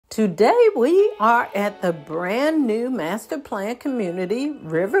Today we are at the brand new master plan community,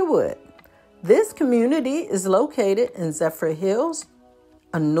 Riverwood. This community is located in Zephyrhills,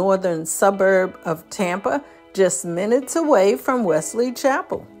 a northern suburb of Tampa, just minutes away from Wesley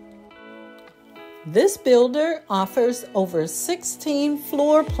Chapel. This builder offers over 16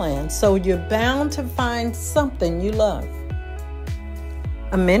 floor plans, so you're bound to find something you love.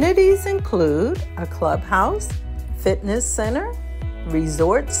 Amenities include a clubhouse, fitness center,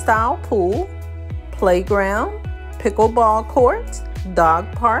 resort-style pool, playground, pickleball courts, dog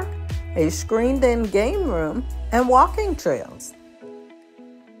park, a screened-in game room, and walking trails.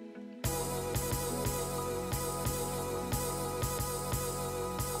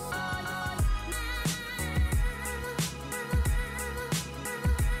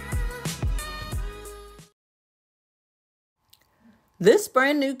 This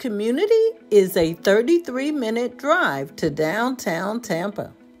brand new community is a 33-minute drive to downtown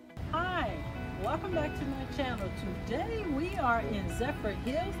Tampa. Hi, welcome back to my channel. Today we are in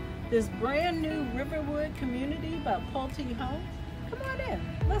Zephyrhills, this brand new Riverwood community by Pulte Homes. Come on in,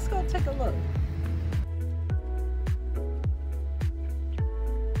 let's go take a look.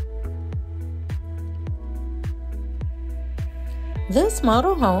 This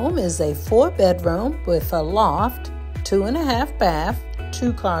model home is a 4-bedroom with a loft, 2.5 bath,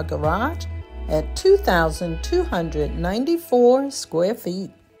 2-car garage at 2,294 square feet.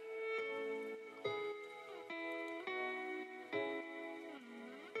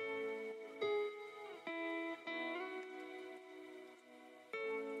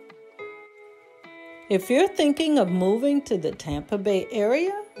 If you're thinking of moving to the Tampa Bay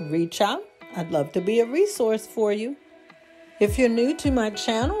area, reach out. I'd love to be a resource for you. If you're new to my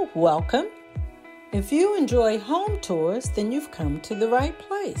channel, welcome. If you enjoy home tours, then you've come to the right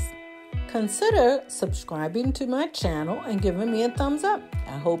place. Consider subscribing to my channel and giving me a thumbs up.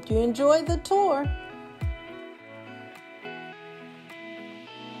 I hope you enjoy the tour.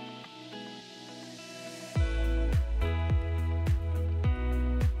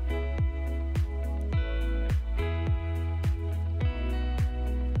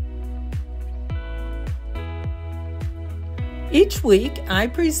 Each week, I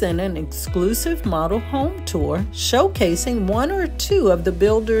present an exclusive model home tour showcasing one or two of the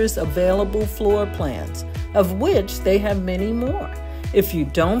builder's available floor plans, of which they have many more. If you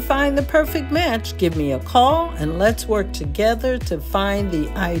don't find the perfect match, give me a call and let's work together to find the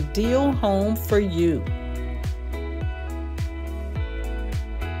ideal home for you.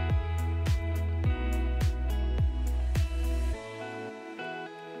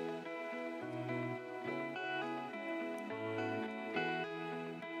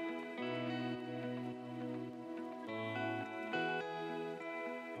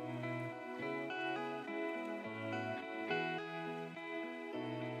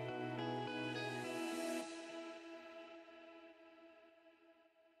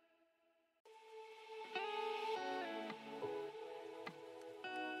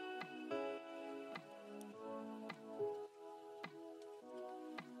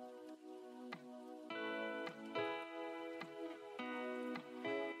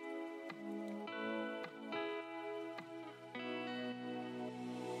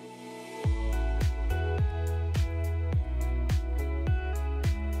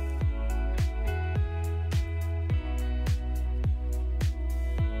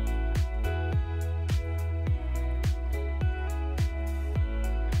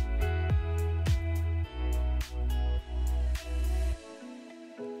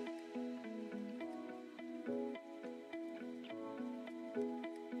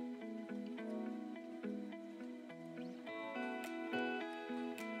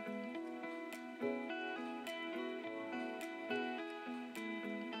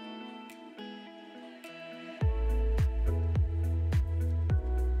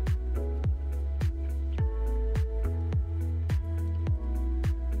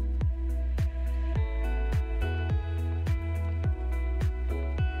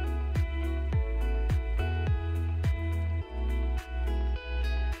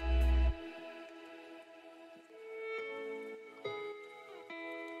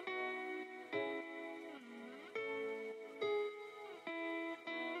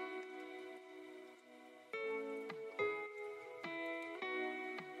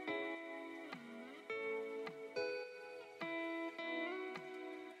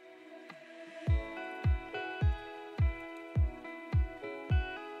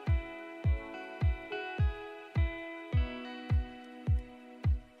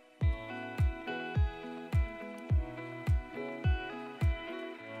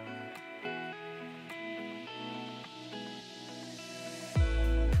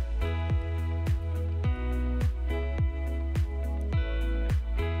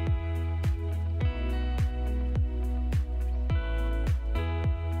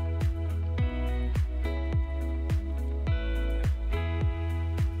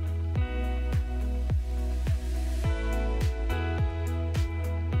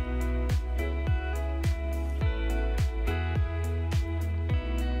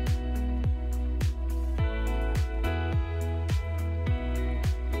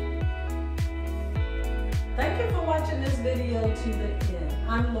 Thank you for watching this video to the end.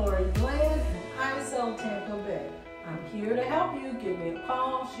 I'm Lorie.bland and I sell Tampa Bay. I'm here to help you. Give me a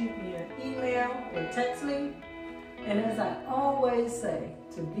call, shoot me an email, or text me. And as I always say,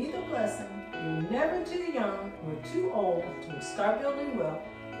 to be the blessing, you're never too young or too old to start building wealth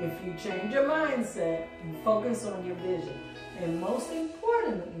if you change your mindset and focus on your vision. And most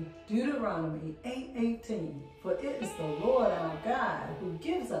importantly, Deuteronomy 8:18, for it is the Lord our God who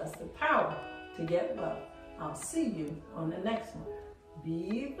gives us the power to get wealth. I'll see you on the next one.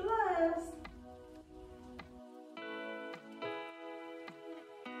 Be blessed.